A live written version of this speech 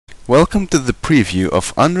Welcome to the preview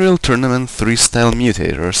of Unreal Tournament 3 Style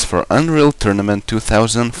Mutators for Unreal Tournament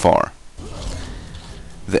 2004.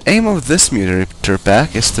 The aim of this mutator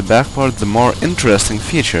pack is to backport the more interesting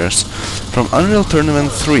features from Unreal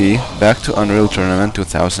Tournament 3 back to Unreal Tournament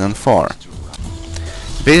 2004.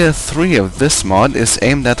 Beta 3 of this mod is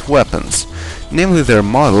aimed at weapons, namely their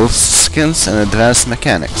models, skins and advanced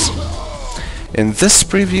mechanics. In this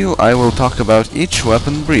preview I will talk about each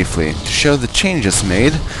weapon briefly to show the changes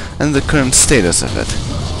made and the current status of it.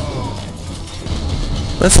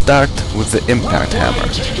 Let's start with the Impact Hammer.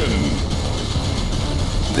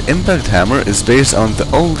 The Impact Hammer is based on the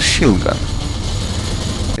old shield gun.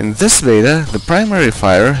 In this beta, the primary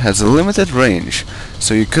fire has a limited range,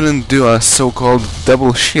 so you couldn't do a so-called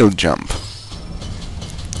double shield jump.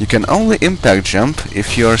 You can only impact jump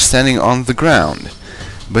if you are standing on the ground,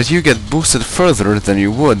 but you get boosted further than you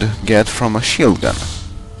would get from a shield gun.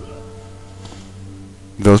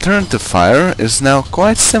 The alternative fire is now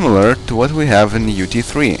quite similar to what we have in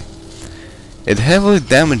UT3. It heavily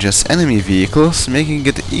damages enemy vehicles, making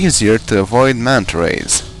it easier to avoid manta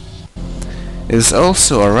rays. It is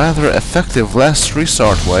also a rather effective last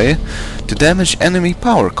resort way to damage enemy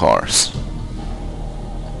power cores.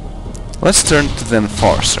 Let's turn to the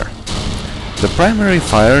Enforcer. The primary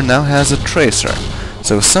fire now has a tracer,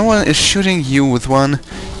 so if someone is shooting you with one,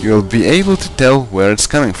 you will be able to tell where it's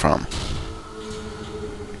coming from.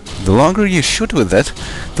 The longer you shoot with it,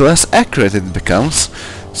 the less accurate it becomes,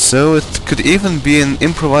 so it could even be an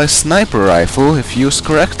improvised sniper rifle if used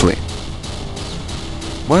correctly.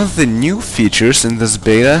 One of the new features in this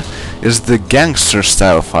beta is the gangster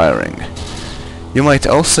style firing. You might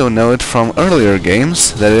also know it from earlier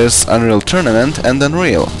games, that is Unreal Tournament and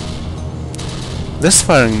Unreal. This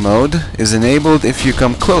firing mode is enabled if you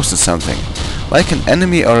come close to something, like an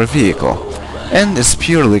enemy or a vehicle, and is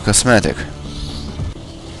purely cosmetic.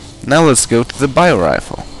 Now let's go to the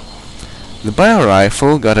Bio-Rifle. The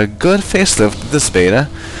Bio-Rifle got a good facelift this beta,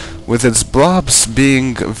 with its blobs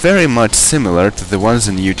being very much similar to the ones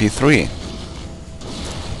in UT3.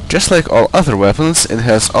 Just like all other weapons, it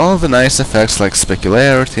has all the nice effects like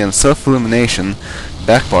specularity and self-illumination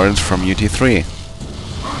backported from UT3.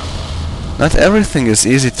 Not everything is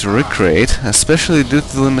easy to recreate, especially due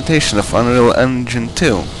to the limitation of Unreal Engine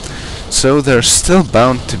 2, so there's still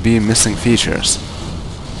bound to be missing features.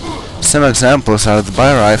 Some examples are the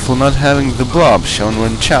Bio-Rifle not having the blob shown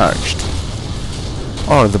when charged,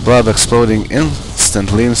 or the blob exploding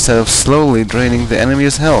instantly instead of slowly draining the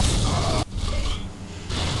enemy's health.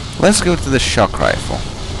 Let's go to the Shock Rifle.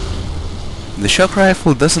 The Shock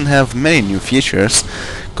Rifle doesn't have many new features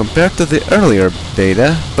compared to the earlier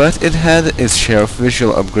beta, but it had its share of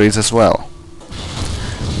visual upgrades as well.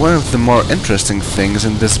 One of the more interesting things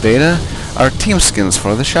in this beta are team skins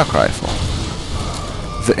for the Shock Rifle.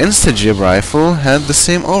 The Insta-Jib rifle had the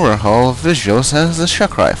same overhaul of visuals as the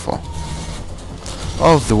Shock Rifle.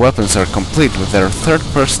 All of the weapons are complete with their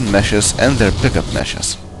third-person meshes and their pickup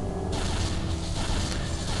meshes.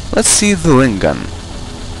 Let's see the Ling Gun.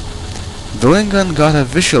 The Ling Gun got a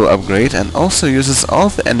visual upgrade and also uses all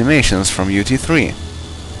the animations from UT3.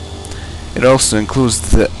 It also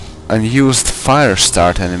includes the unused fire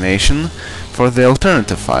start animation for the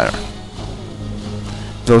alternative fire.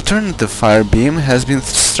 The alternative fire beam has been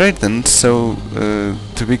straightened so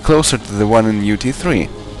to be closer to the one in UT3.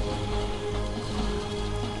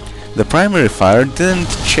 The primary fire didn't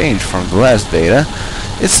change from the last beta.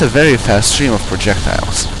 It's a very fast stream of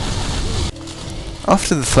projectiles. Off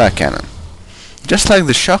to the Flak Cannon. Just like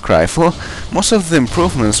the Shock Rifle, most of the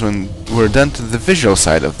improvements were done to the visual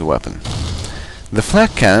side of the weapon. The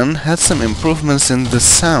Flak Cannon had some improvements in the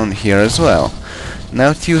sound here as well.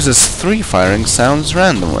 Now it uses 3 firing sounds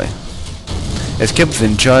randomly. It kept the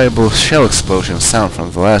enjoyable shell explosion sound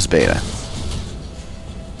from the last beta.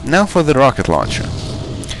 Now for the Rocket Launcher.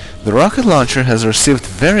 The Rocket Launcher has received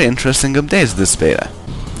very interesting updates this beta.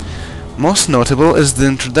 Most notable is the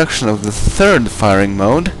introduction of the third firing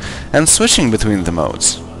mode and switching between the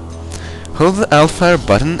modes. Hold the Alt Fire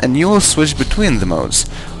button and you will switch between the modes: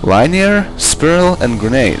 linear, spiral and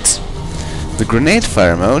grenades. The grenade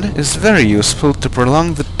fire mode is very useful to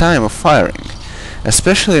prolong the time of firing,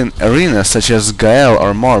 especially in arenas such as Gael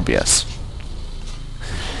or Morbius.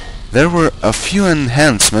 There were a few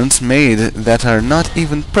enhancements made that are not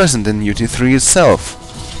even present in UT3 itself.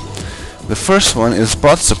 The first one is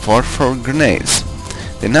bot support for grenades.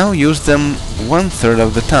 They now use them 1/3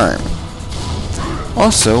 of the time.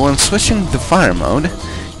 Also, when switching the fire mode,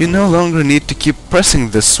 you no longer need to keep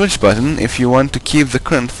pressing the switch button if you want to keep the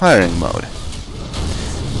current firing mode.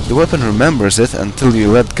 The weapon remembers it until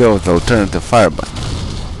you let go of the alternative fire button.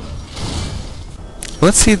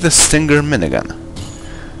 Let's see the Stinger minigun.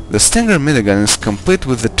 The Stinger minigun is complete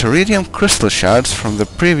with the Teridium crystal shards from the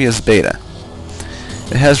previous beta.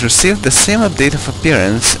 It has received the same update of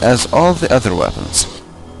appearance as all the other weapons.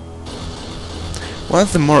 One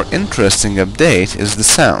of the more interesting updates is the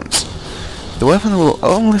sounds. The weapon will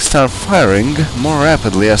only start firing more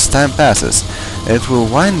rapidly as time passes, and it will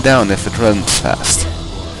wind down if it runs fast.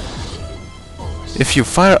 If you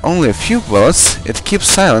fire only a few bullets, it keeps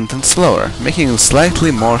silent and slower, making it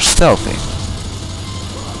slightly more stealthy.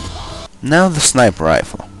 Now the sniper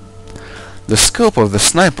rifle. The scope of the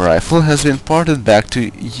sniper rifle has been ported back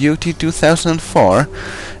to UT2004,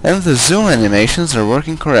 and the zoom animations are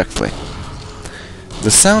working correctly.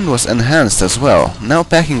 The sound was enhanced as well, now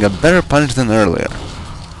packing a better punch than earlier.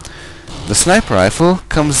 The sniper rifle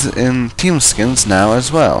comes in team skins now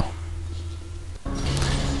as well.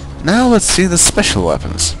 Now let's see the special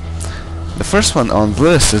weapons. The first one on the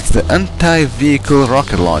list is the anti-vehicle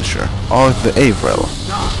rocket launcher, or the Avril.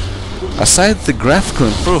 Aside the graphical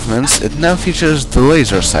improvements, it now features the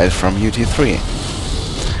laser sight from UT3.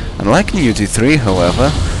 Unlike in UT3,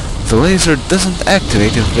 however, the laser doesn't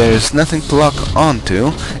activate if there is nothing to lock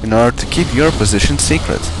onto in order to keep your position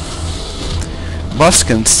secret. Bots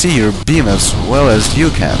can see your beam as well as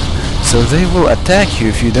you can, so they will attack you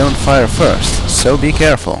if you don't fire first, so be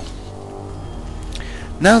careful.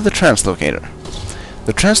 Now the translocator.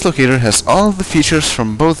 The translocator has all the features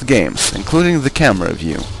from both games, including the camera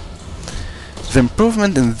view. The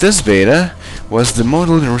improvement in this beta was the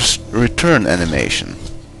modal return animation.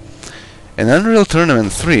 In Unreal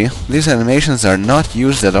Tournament 3, these animations are not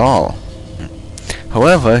used at all.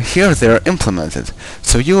 However, here they are implemented,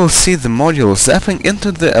 so you will see the module zapping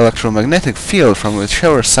into the electromagnetic field from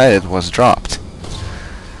whichever side it was dropped.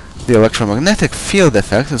 The electromagnetic field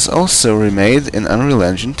effect is also remade in Unreal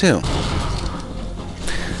Engine 2.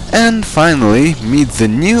 And finally, meet the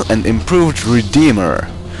new and improved Redeemer.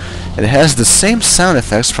 It has the same sound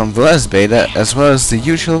effects from the last beta as well as the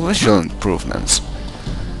usual visual improvements.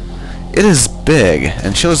 It is big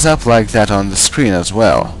and shows up like that on the screen as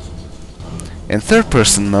well. In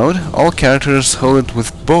third-person mode, all characters hold it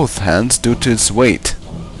with both hands due to its weight.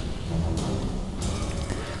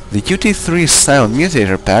 The UT3 Style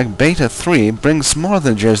Mutator Pack Beta 3 brings more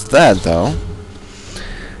than just that though.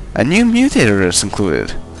 A new mutator is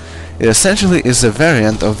included. It essentially is a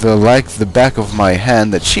variant of the like the back of my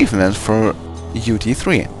hand achievement for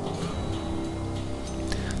UT3.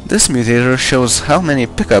 This mutator shows how many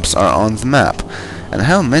pickups are on the map, and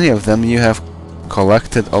how many of them you have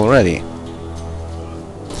collected already.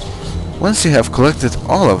 Once you have collected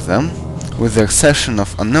all of them, with the exception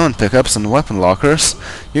of unknown pickups and weapon lockers,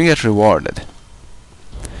 you get rewarded.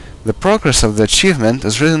 The progress of the achievement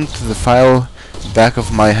is written to the file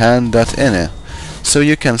backofmyhand.ini, so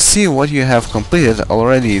you can see what you have completed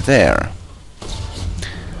already there.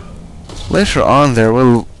 Later on there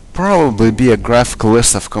will probably be a graphical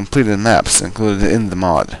list of completed maps included in the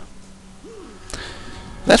mod.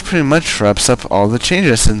 That pretty much wraps up all the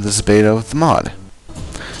changes in this beta of the mod.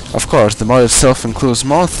 Of course, the mod itself includes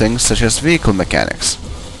more things such as vehicle mechanics.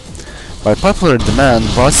 By popular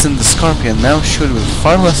demand, bots in the Scorpion now shoot with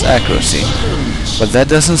far less accuracy, but that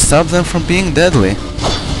doesn't stop them from being deadly.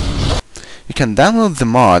 You can download the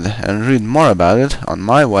mod and read more about it on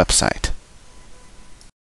my website.